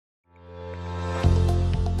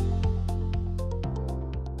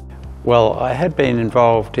Well, I had been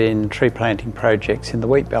involved in tree planting projects in the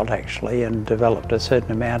wheat belt actually, and developed a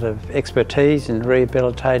certain amount of expertise in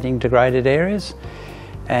rehabilitating degraded areas.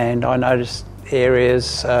 And I noticed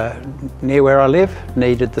areas near where I live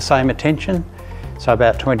needed the same attention. So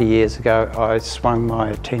about 20 years ago I swung my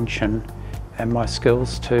attention and my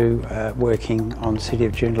skills to working on City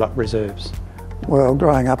of Joondalup reserves. Well,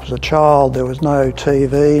 growing up as a child there was no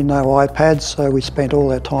TV, no iPads, so we spent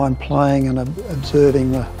all our time playing and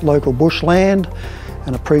observing the local bushland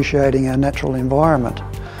and appreciating our natural environment.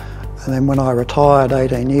 And then when I retired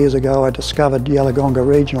 18 years ago I discovered Yalagonga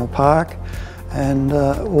Regional Park and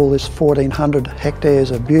all this 1,400 hectares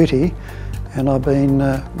of beauty, and I've been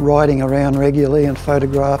riding around regularly and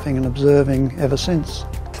photographing and observing ever since.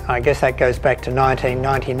 I guess that goes back to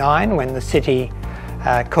 1999 when the city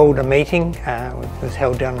called a meeting, it was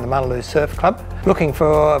held down in the Joondalup Surf Club, looking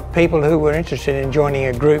for people who were interested in joining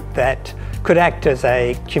a group that could act as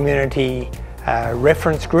a community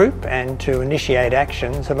reference group and to initiate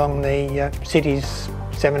actions along the city's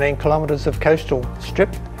 17 kilometres of coastal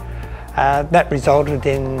strip. That resulted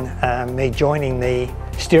in me joining the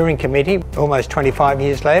steering committee. Almost 25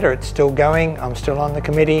 years later it's still going, I'm still on the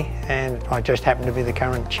committee, and I just happen to be the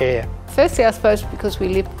current chair. Firstly, I suppose because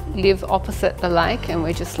we live opposite the lake and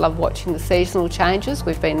we just love watching the seasonal changes.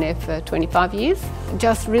 We've been there for 25 years.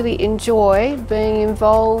 Just really enjoy being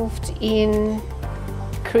involved in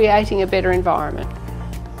creating a better environment.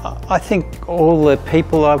 I think all the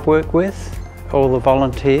people I've worked with, all the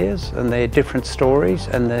volunteers and their different stories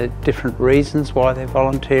and the different reasons why they're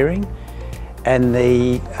volunteering, and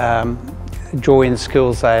the joy and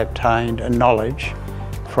skills they obtained and knowledge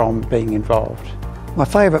from being involved. My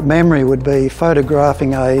favourite memory would be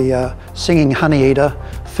photographing a singing honeyeater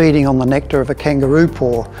feeding on the nectar of a kangaroo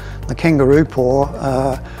paw. The kangaroo paw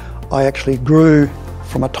I actually grew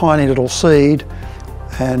from a tiny little seed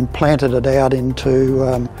and planted it out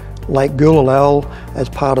into Lake Joondalup as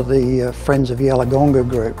part of the Friends of Yalagonga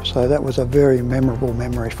group, so that was a very memorable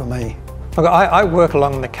memory for me. Look, I work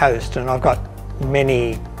along the coast and I've got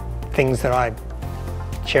many things that I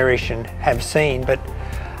cherish and have seen, but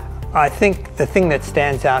I think the thing that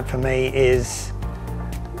stands out for me is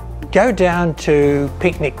go down to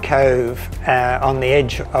Picnic Cove on the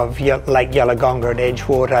edge of Lake Yalagonga at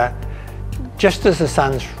Edgewater just as the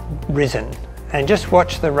sun's risen, and just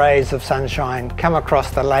watch the rays of sunshine come across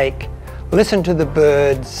the lake, listen to the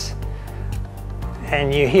birds,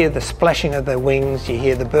 and you hear the splashing of the wings, you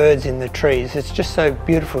hear the birds in the trees. It's just so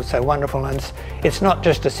beautiful, so wonderful, and it's not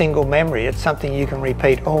just a single memory, it's something you can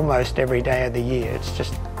repeat almost every day of the year. It's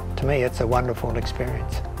just, to me, it's a wonderful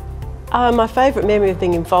experience. My favourite memory of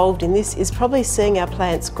being involved in this is probably seeing our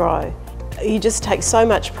plants grow. You just take so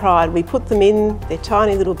much pride. We put them in, they're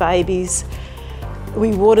tiny little babies.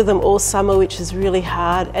 We water them all summer, which is really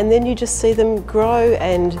hard, and then you just see them grow,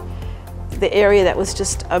 and the area that was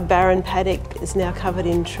just a barren paddock is now covered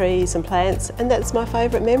in trees and plants, and that's my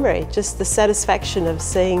favourite memory, just the satisfaction of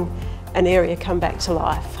seeing an area come back to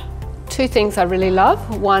life. Two things I really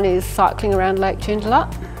love. One is cycling around Lake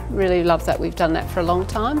Joondalup. Really love that, we've done that for a long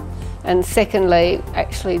time. And secondly,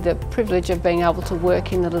 actually the privilege of being able to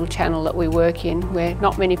work in the little channel that we work in, where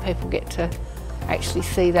not many people get to actually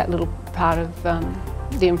see that little part of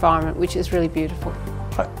the environment, which is really beautiful.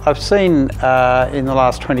 I've seen in the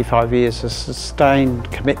last 25 years a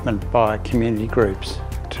sustained commitment by community groups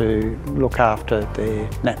to look after their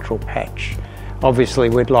natural patch. Obviously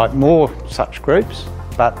we'd like more such groups,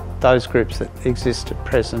 but those groups that exist at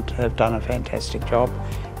present have done a fantastic job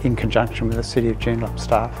in conjunction with the City of Joondalup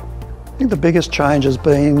staff. I think the biggest change has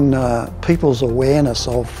been people's awareness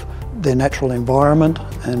of their natural environment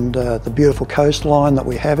and the beautiful coastline that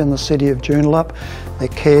we have in the City of Joondalup, their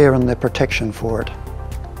care and their protection for it.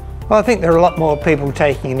 Well, I think there are a lot more people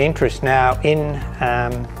taking an interest now in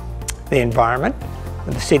the environment.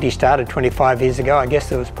 When the city started 25 years ago, I guess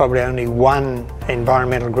there was probably only one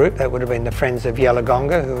environmental group. That would have been the Friends of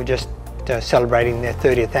Yalagonga, who were just celebrating their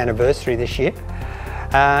 30th anniversary this year.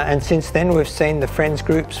 And since then we've seen the Friends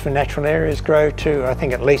groups for natural areas grow to, I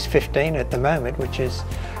think, at least 15 at the moment, which is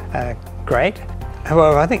great.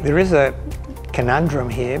 However, I think there is a conundrum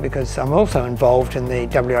here, because I'm also involved in the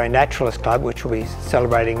WA Naturalist Club, which will be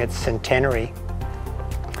celebrating its centenary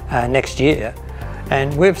next year,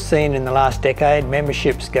 and we've seen in the last decade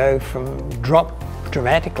memberships drop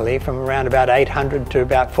dramatically from around about 800 to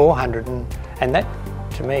about 400, and that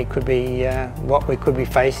to me could be what we could be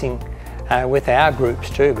facing with our groups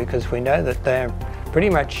too, because we know that they're pretty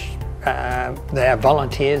much our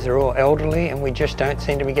volunteers are all elderly, and we just don't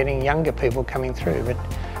seem to be getting younger people coming through. But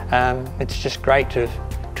it's just great to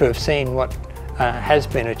have seen what has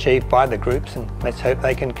been achieved by the groups, and let's hope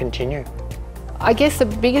they can continue. I guess the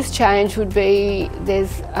biggest change would be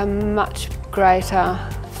there's a much greater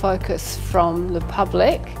focus from the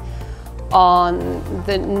public on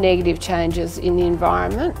the negative changes in the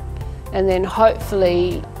environment, and then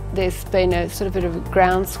hopefully there's been a sort of bit of a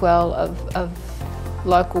groundswell of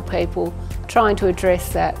local people trying to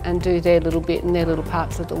address that and do their little bit in their little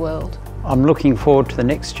parts of the world. I'm looking forward to the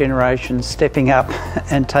next generation stepping up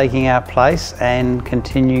and taking our place and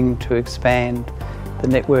continuing to expand the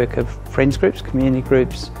network of friends groups, community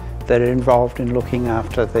groups that are involved in looking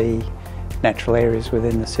after the natural areas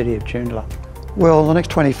within the city of Joondalup. Well, the next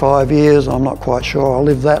 25 years, I'm not quite sure I'll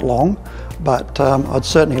live that long, but I'd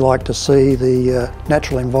certainly like to see the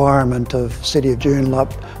natural environment of the city of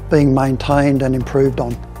Joondalup being maintained and improved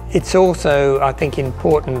on. It's also, I think,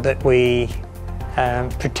 important that we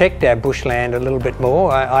protect our bushland a little bit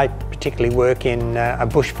more. I particularly work in a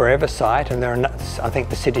Bush Forever site, and I think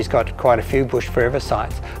the city's got quite a few Bush Forever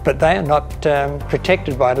sites, but they are not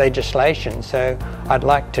protected by legislation. So I'd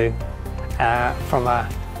like to, from a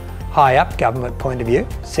high up government point of view,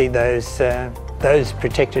 see those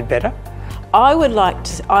protected better. I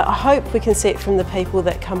hope we can see it from the people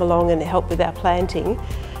that come along and help with our planting,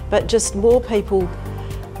 but just more people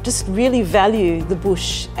just really value the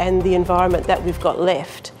bush and the environment that we've got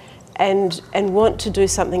left, and want to do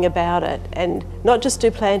something about it, and not just do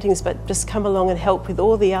plantings but just come along and help with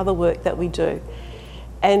all the other work that we do.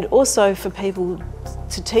 And also for people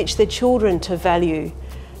to teach their children to value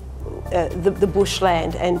the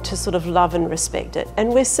bushland and to sort of love and respect it.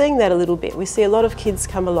 And we're seeing that a little bit. We see a lot of kids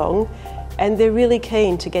come along and they're really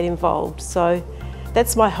keen to get involved. So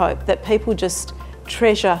that's my hope, that people just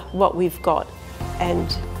treasure what we've got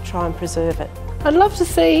and try and preserve it. I'd love to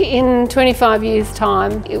see in 25 years'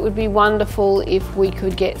 time, it would be wonderful if we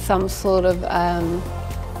could get some sort of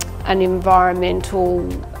an environmental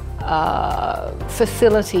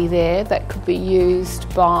facility there that could be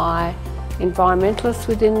used by environmentalists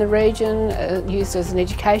within the region, used as an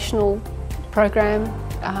educational program,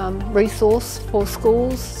 resource for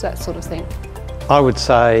schools, that sort of thing. I would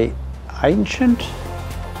say ancient,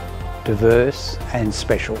 diverse and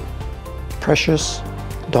special. Precious,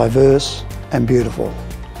 diverse and beautiful.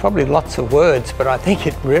 Probably lots of words, but I think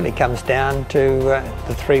it really comes down to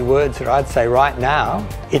the three words that I'd say right now.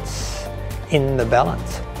 It's in the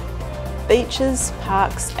balance. Beaches,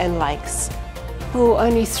 parks and lakes. Oh,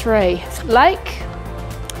 only three. Lake,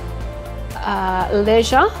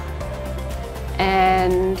 leisure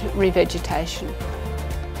and revegetation.